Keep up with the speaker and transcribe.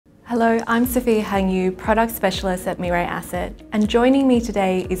Hello, I'm Sophia Hangyu, Product Specialist at Mirai Asset, and joining me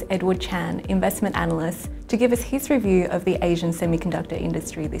today is Edward Chan, Investment Analyst, to give us his review of the Asian semiconductor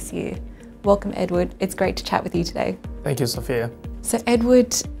industry this year. Welcome, Edward. It's great to chat with you today. Thank you, Sophia. So,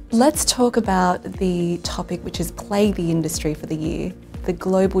 Edward, let's talk about the topic which has plagued the industry for the year, the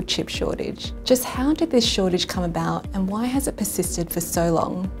global chip shortage. Just how did this shortage come about and why has it persisted for so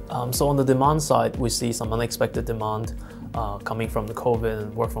long? So on the demand side, we see some unexpected demand coming from the COVID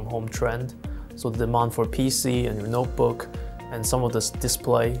and work from home trend. So the demand for PC and your notebook and some of this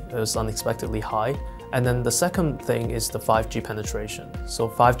display is unexpectedly high. And then the second thing is the 5G penetration. So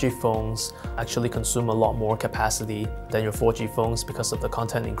 5G phones actually consume a lot more capacity than your 4G phones because of the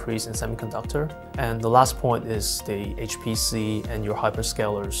content increase in semiconductor. And the last point is the HPC and your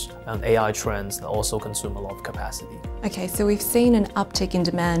hyperscalers and AI trends that also consume a lot of capacity. Okay, so we've seen an uptick in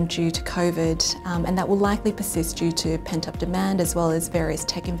demand due to COVID, and that will likely persist due to pent-up demand as well as various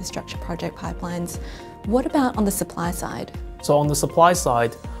tech infrastructure project pipelines. What about on the supply side? So on the supply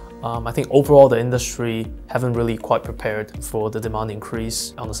side, I think overall the industry haven't really quite prepared for the demand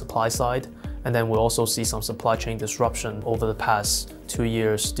increase on the supply side. And then we also see some supply chain disruption over the past 2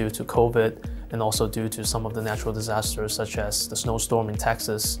 years due to COVID and also due to some of the natural disasters such as the snowstorm in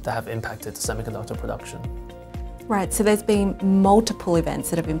Texas that have impacted the semiconductor production. Right, so there's been multiple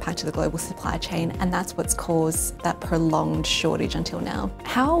events that have impacted the global supply chain, and that's what's caused that prolonged shortage until now.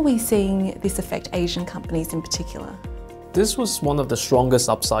 How are we seeing this affect Asian companies in particular? This was one of the strongest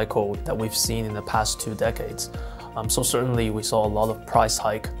upcycle that we've seen in the past 2 decades. So certainly we saw a lot of price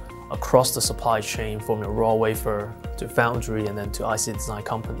hike across the supply chain from your raw wafer to foundry and then to IC design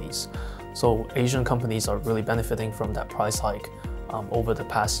companies. So Asian companies are really benefiting from that price hike over the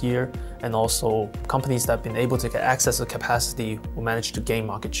past year, and also companies that have been able to get access to capacity will manage to gain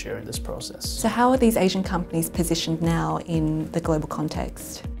market share in this process. So how are these Asian companies positioned now in the global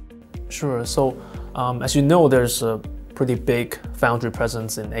context? Sure, so as you know, there's a pretty big foundry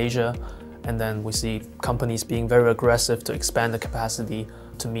presence in Asia, and then we see companies being very aggressive to expand the capacity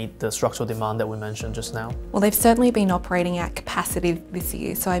to meet the structural demand that we mentioned just now. Well, they've certainly been operating at capacity this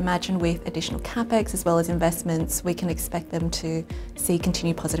year, so I imagine with additional capex as well as investments, we can expect them to see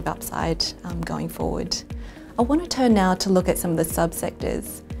continued positive upside going forward. I want to turn now to look at some of the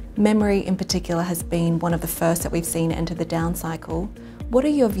subsectors. Memory in particular has been one of the first that we've seen enter the down cycle. What are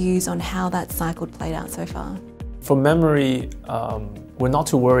your views on how that cycle played out so far? For memory, we're not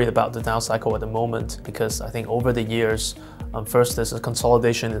too worried about the down cycle at the moment because I think over the years, first there's a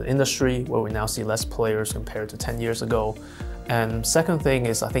consolidation in the industry where we now see less players compared to 10 years ago. And second thing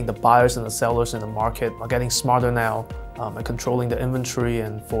is I think the buyers and the sellers in the market are getting smarter now and controlling the inventory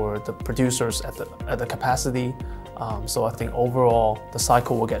and for the producers at the capacity. So I think overall the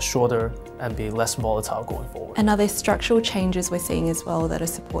cycle will get shorter and be less volatile going forward. And are there structural changes we're seeing as well that are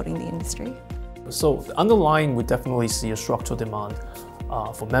supporting the industry? So underlying, we definitely see a structural demand.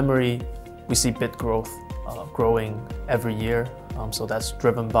 For memory, we see bit growth growing every year. So that's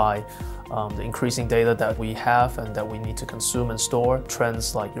driven by the increasing data that we have and that we need to consume and store.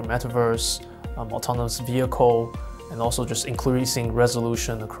 Trends like your metaverse, autonomous vehicle, and also just increasing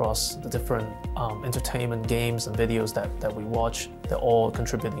resolution across the different entertainment games and videos that we watch. They're all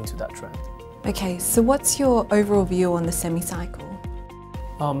contributing to that trend. Okay, so what's your overall view on the semi-cycle?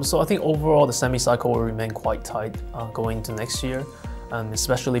 So I think overall the semi-cycle will remain quite tight going into next year,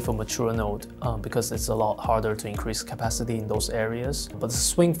 especially for mature node because it's a lot harder to increase capacity in those areas. But the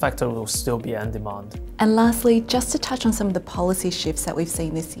swing factor will still be end demand. And lastly, just to touch on some of the policy shifts that we've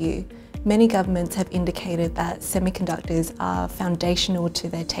seen this year, many governments have indicated that semiconductors are foundational to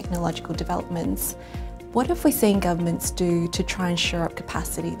their technological developments. What have we seen governments do to try and shore up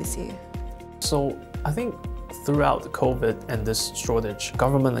capacity this year? So I think throughout the COVID and this shortage,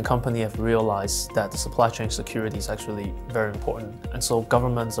 government and company have realized that the supply chain security is actually very important. And so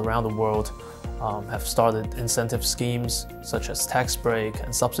governments around the world have started incentive schemes such as tax break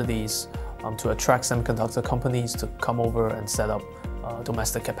and subsidies to attract semiconductor companies to come over and set up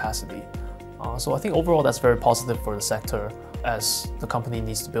domestic capacity. So I think overall that's very positive for the sector as the company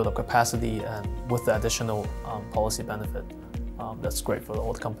needs to build up capacity, and with the additional policy benefit. That's great for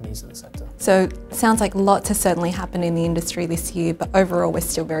all the companies in the sector. So it sounds like lots has certainly happened in the industry this year, but overall we're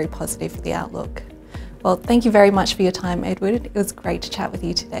still very positive for the outlook. Well, thank you very much for your time, Edward. It was great to chat with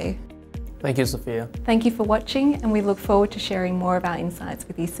you today. Thank you, Sophia. Thank you for watching, and we look forward to sharing more of our insights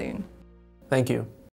with you soon. Thank you.